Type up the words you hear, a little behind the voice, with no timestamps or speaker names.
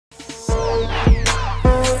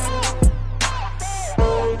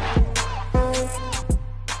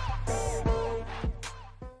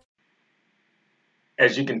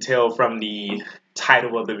As you can tell from the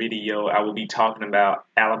title of the video, I will be talking about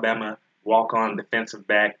Alabama walk-on defensive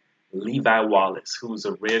back Levi Wallace, who's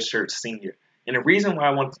a redshirt senior. And the reason why I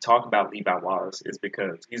wanted to talk about Levi Wallace is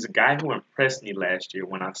because he's a guy who impressed me last year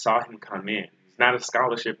when I saw him come in. He's not a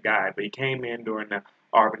scholarship guy, but he came in during the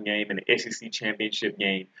Auburn game and the SEC championship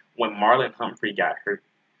game when Marlon Humphrey got hurt.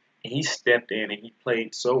 And he stepped in and he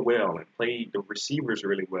played so well and played the receivers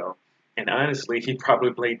really well. And honestly, he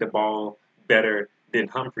probably played the ball better than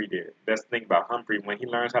Humphrey did. That's the thing about Humphrey. When he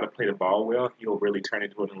learns how to play the ball well, he'll really turn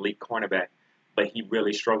into an elite cornerback. But he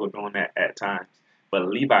really struggled doing that at times. But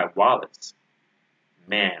Levi Wallace,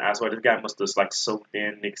 man, I swear this guy must have like soaked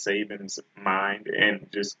in Nick Saban's mind and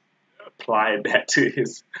just applied that to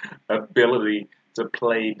his ability to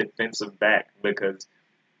play defensive back because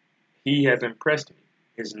he has impressed me.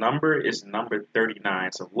 His number is number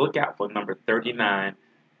 39, so look out for number 39,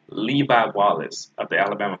 Levi Wallace of the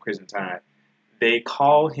Alabama Crimson Tide. They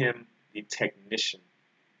call him the technician.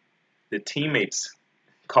 The teammates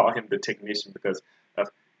call him the technician because of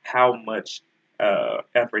how much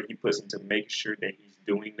effort he puts into making sure that he's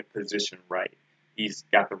doing the position right. He's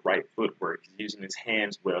got the right footwork. He's using his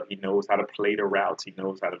hands well. He knows how to play the routes. He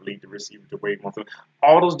knows how to lead the receiver the way he wants to.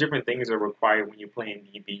 All those different things are required when you're playing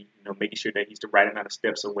DB. Making sure that he's the right amount of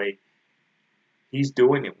steps away. He's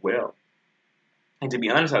doing it well. And to be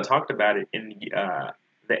honest, I talked about it in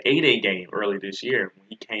the 8A game early this year when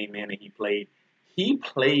he came in and he played. He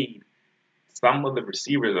played some of the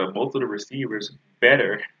receivers, or most of the receivers,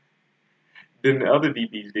 better than the other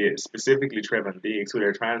DBs did, specifically Trevon Diggs, who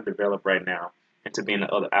they're trying to develop right now into being the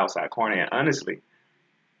other outside corner. And honestly,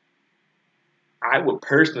 I would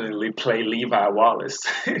personally play Levi Wallace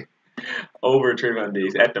over Trevon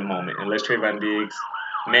Diggs at the moment, unless Trevon Diggs,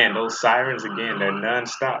 man, those sirens again, they're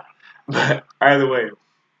nonstop. But either way,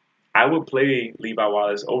 I would play Levi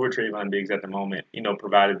Wallace over Trevon Diggs at the moment,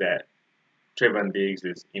 provided that Trevon Diggs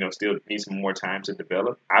is, still needs some more time to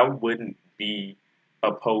develop. I wouldn't be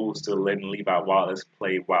opposed to letting Levi Wallace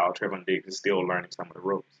play while Trevon Diggs is still learning some of the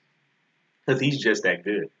ropes. Because he's just that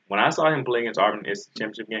good. When I saw him play against Auburn in the SEC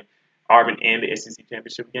championship game, Auburn and the SEC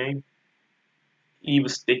championship game, he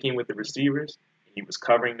was sticking with the receivers. He was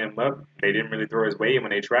covering them up. They didn't really throw his way, and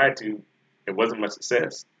when they tried to, it wasn't much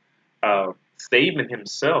success. Saban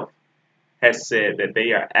himself has said that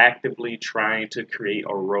they are actively trying to create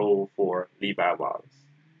a role for Levi Wallace.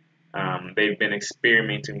 They've been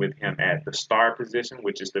experimenting with him at the star position,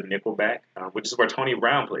 which is the nickelback, which is where Tony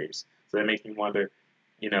Brown plays. So that makes me wonder,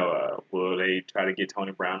 will they try to get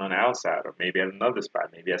Tony Brown on the outside or maybe at another spot,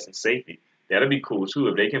 maybe at some safety? That'll be cool, too,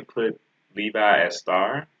 if they can put Levi as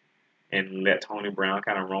star and let Tony Brown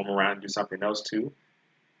kind of roam around and do something else, too.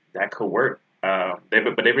 That could work. But they've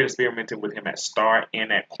been experimenting with him at star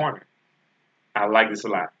and at corner. I like this a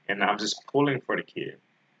lot, and I'm just pulling for the kid.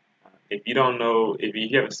 If you don't know, if you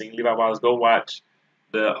haven't seen Levi Wallace, go watch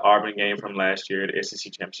the Auburn game from last year, the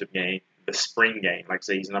SEC championship game, the spring game. Like I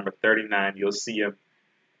say, he's number 39. You'll see him.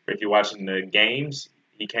 If you're watching the games,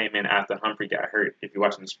 he came in after Humphrey got hurt. If you're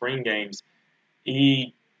watching the spring games,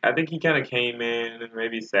 I think he kind of came in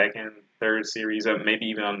maybe second, third series, or maybe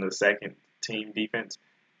even on the second team defense.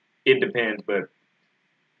 It depends, but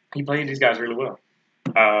he played these guys really well.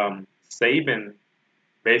 Saban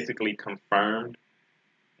basically confirmed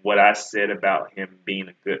what I said about him being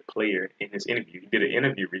a good player in his interview. He did an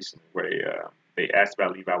interview recently where they asked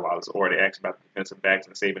about Levi Wallace, or they asked about the defensive backs,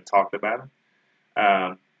 and Saban talked about him.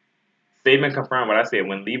 Saban confirmed what I said.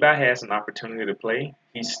 When Levi has an opportunity to play,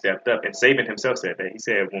 he stepped up. And Saban himself said that. He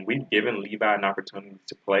said, when we've given Levi an opportunity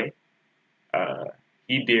to play,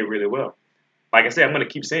 he did really well. Like I said, I'm going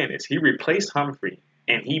to keep saying this. He replaced Humphrey,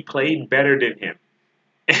 and he played better than him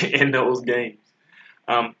in those games.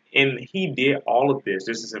 And he did all of this.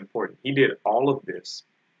 This is important. He did all of this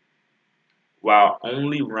while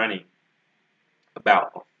only running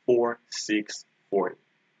about a 4.6 40.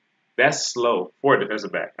 That's slow for a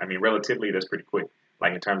defensive back. I mean, relatively, that's pretty quick,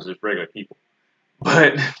 like in terms of just regular people.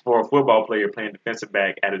 But for a football player playing defensive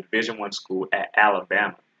back at a Division I school at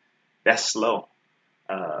Alabama, that's slow.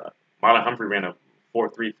 Marlon Humphrey ran a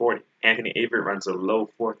 4.3 40. Anthony Averett runs a low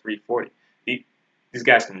 4.3 40. These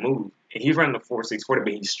guys can move. And he's running a 4.6 40,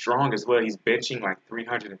 but he's strong as well. He's benching like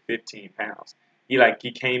 315 pounds.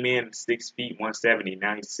 He came in 6 feet 170.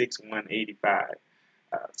 Now he's 6'1", 85.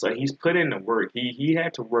 So he's put in the work. He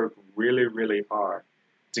had to work really, really hard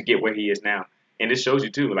to get where he is now. And this shows you,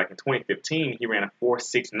 too, like in 2015, he ran a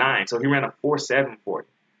 4.69. So he ran a 4.7 40.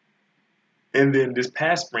 And then this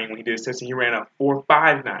past spring, when he did his testing, he ran a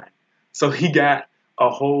 4.59. So he got a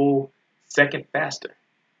whole second faster.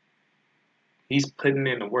 He's putting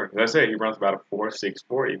in the work. As I said, he runs about a 4.6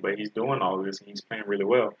 40, but he's doing all of this and he's playing really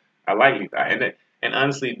well. I like Levi, and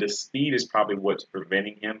honestly, the speed is probably what's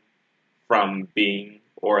preventing him from being,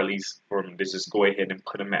 or at least from to just go ahead and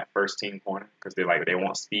put him at first team corner because they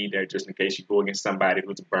want speed there just in case you go against somebody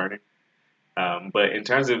who's burning. But in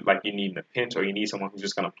terms of like you need a pinch or you need someone who's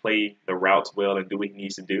just going to play the routes well and do what he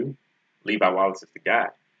needs to do, Levi Wallace is the guy.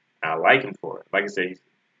 I like him for it. Like I said, he's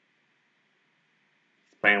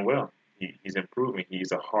playing well. He's improving.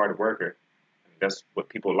 He's a hard worker. That's what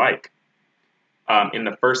people like. In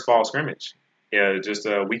the first fall scrimmage, just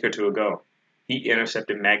a week or two ago, he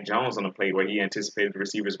intercepted Mac Jones on a play where he anticipated the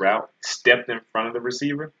receiver's route, stepped in front of the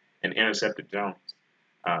receiver, and intercepted Jones.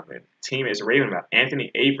 And team is raving about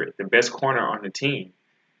Anthony Averett, the best corner on the team.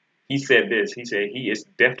 He said this. He said he is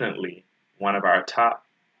definitely one of our top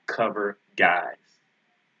cover guys.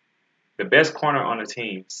 The best corner on the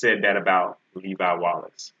team said that about Levi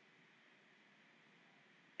Wallace.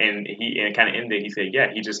 And he kind of ended. He said,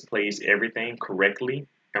 "Yeah, he just plays everything correctly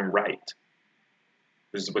and right,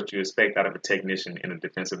 which is what you expect out of a technician in a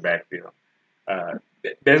defensive backfield." Uh,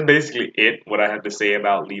 that's basically it. What I have to say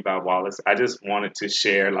about Levi Wallace. I just wanted to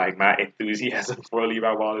share like my enthusiasm for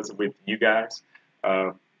Levi Wallace with you guys.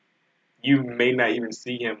 Uh, you may not even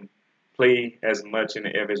see him play as much in the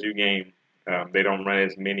FSU game. They don't run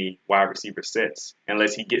as many wide receiver sets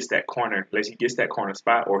unless he gets that corner,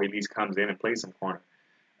 spot, or he at least comes in and plays some corner.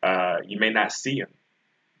 You may not see him,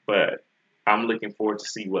 but I'm looking forward to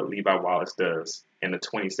see what Levi Wallace does in the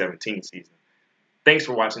 2017 season. Thanks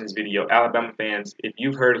for watching this video. Alabama fans, if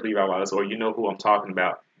you've heard of Levi Wallace or you know who I'm talking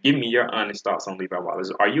about, give me your honest thoughts on Levi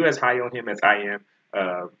Wallace. Are you as high on him as I am?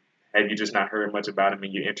 Have you just not heard much about him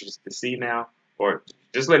and you're interested to see now? Or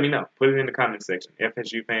just let me know. Put it in the comment section.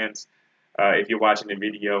 FSU fans, if you're watching the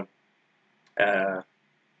video, I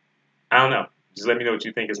don't know. Just let me know what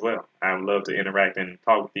you think as well. I would love to interact and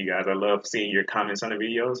talk with you guys. I love seeing your comments on the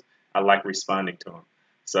videos. I like responding to them.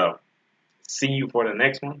 So, see you for the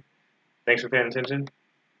next one. Thanks for paying attention.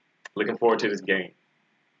 Looking forward to this game.